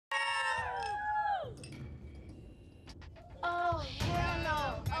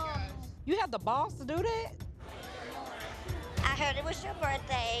You have the balls to do that? I heard it was your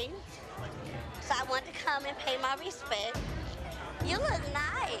birthday, so I wanted to come and pay my respect. You look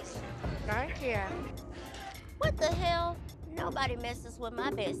nice. Thank you. What the hell? Nobody messes with my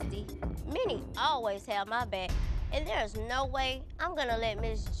bestie. Minnie always have my back, and there's no way I'm gonna let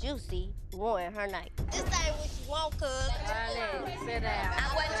Miss Juicy ruin her night. This ain't what you want, cuz. Darling, sit down.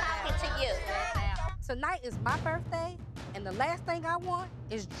 I wasn't talking to you. Tonight is my birthday, and the last thing I want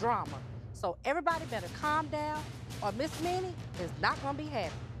is drama. So everybody better calm down, or Miss Minnie is not gonna be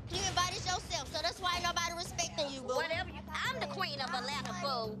happy. You invited yourself, so that's why ain't nobody respecting you, boo. Whatever. I'm the queen of Atlanta,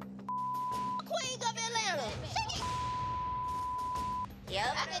 boo. Queen of Atlanta.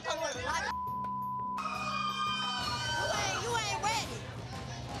 Yep. I can come with a lot of you ain't ready.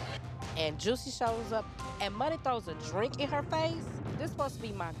 And Juicy shows up, and Money throws a drink in her face. This is supposed to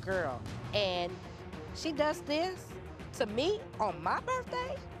be my girl, and she does this to me on my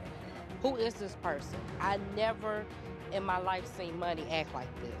birthday? Who is this person? I never in my life seen Money act like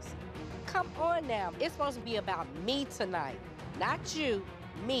this. Come on now. It's supposed to be about me tonight, not you,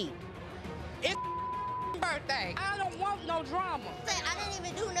 me. It's birthday. I don't want no drama. I didn't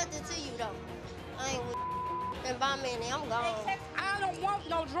even do nothing to you, though. I ain't with and by Minnie, I'm gone. I don't want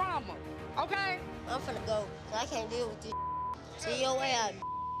no drama, okay? I'm finna go, 'cause I can't deal with this. See your way out.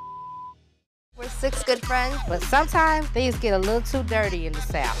 We're six good friends, but sometimes things get a little too dirty in the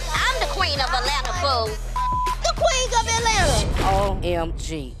South. I'm the queen of Atlanta, boo. The queen of Atlanta.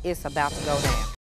 OMG, it's about to go down.